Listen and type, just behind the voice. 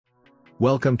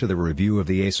Welcome to the review of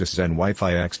the Asus ZenWifi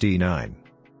XT9.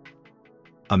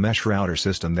 A mesh router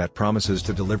system that promises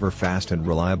to deliver fast and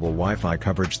reliable Wi-Fi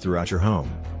coverage throughout your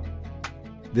home.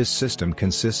 This system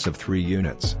consists of 3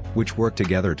 units, which work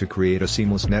together to create a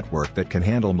seamless network that can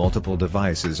handle multiple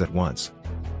devices at once.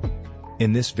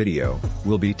 In this video,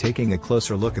 we'll be taking a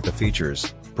closer look at the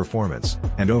features, performance,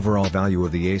 and overall value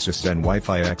of the Asus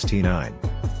ZenWifi XT9.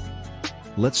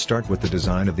 Let's start with the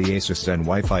design of the Asus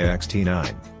ZenWifi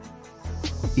XT9.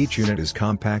 Each unit is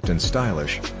compact and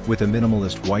stylish, with a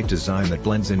minimalist white design that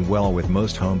blends in well with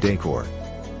most home decor.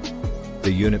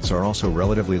 The units are also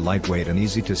relatively lightweight and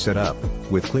easy to set up,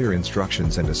 with clear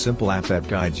instructions and a simple app that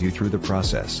guides you through the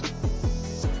process.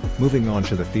 Moving on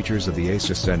to the features of the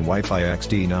Asus ZenWifi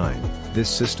XT9, this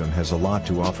system has a lot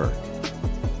to offer.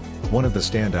 One of the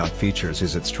standout features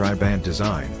is its tri-band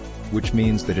design, which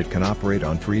means that it can operate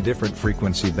on 3 different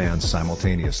frequency bands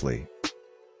simultaneously.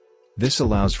 This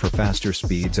allows for faster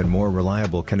speeds and more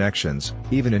reliable connections,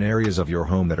 even in areas of your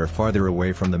home that are farther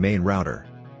away from the main router.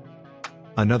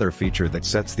 Another feature that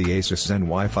sets the Asus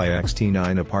ZenWifi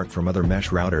XT9 apart from other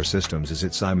mesh router systems is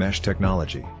its iMesh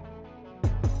technology.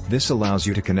 This allows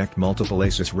you to connect multiple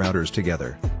Asus routers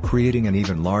together, creating an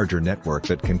even larger network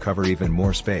that can cover even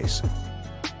more space.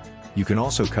 You can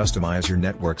also customize your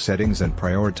network settings and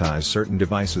prioritize certain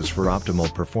devices for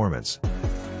optimal performance.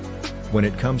 When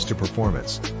it comes to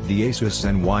performance, the Asus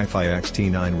ZenWifi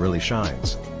XT9 really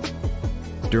shines.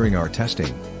 During our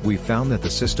testing, we found that the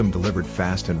system delivered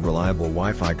fast and reliable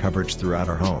Wi-Fi coverage throughout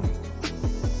our home.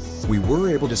 We were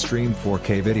able to stream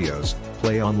 4K videos,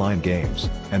 play online games,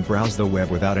 and browse the web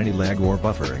without any lag or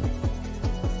buffering.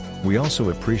 We also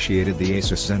appreciated the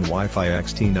Asus ZenWifi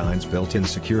XT9's built-in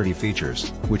security features,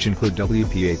 which include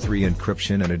WPA3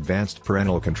 encryption and advanced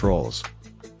parental controls.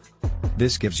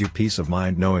 This gives you peace of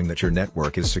mind knowing that your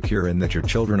network is secure and that your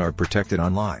children are protected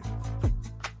online.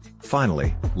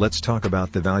 Finally, let's talk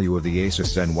about the value of the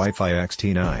Asus ZenWifi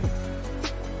XT9.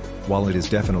 While it is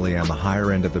definitely on the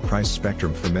higher end of the price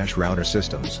spectrum for mesh router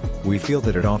systems, we feel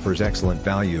that it offers excellent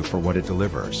value for what it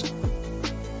delivers.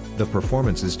 The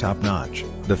performance is top-notch,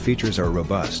 the features are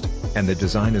robust, and the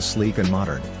design is sleek and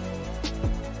modern.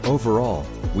 Overall,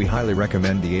 we highly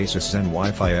recommend the Asus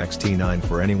ZenWifi XT9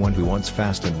 for anyone who wants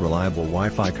fast and reliable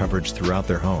Wi-Fi coverage throughout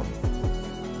their home.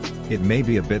 It may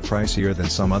be a bit pricier than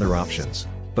some other options,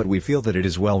 but we feel that it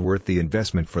is well worth the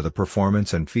investment for the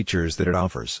performance and features that it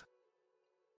offers.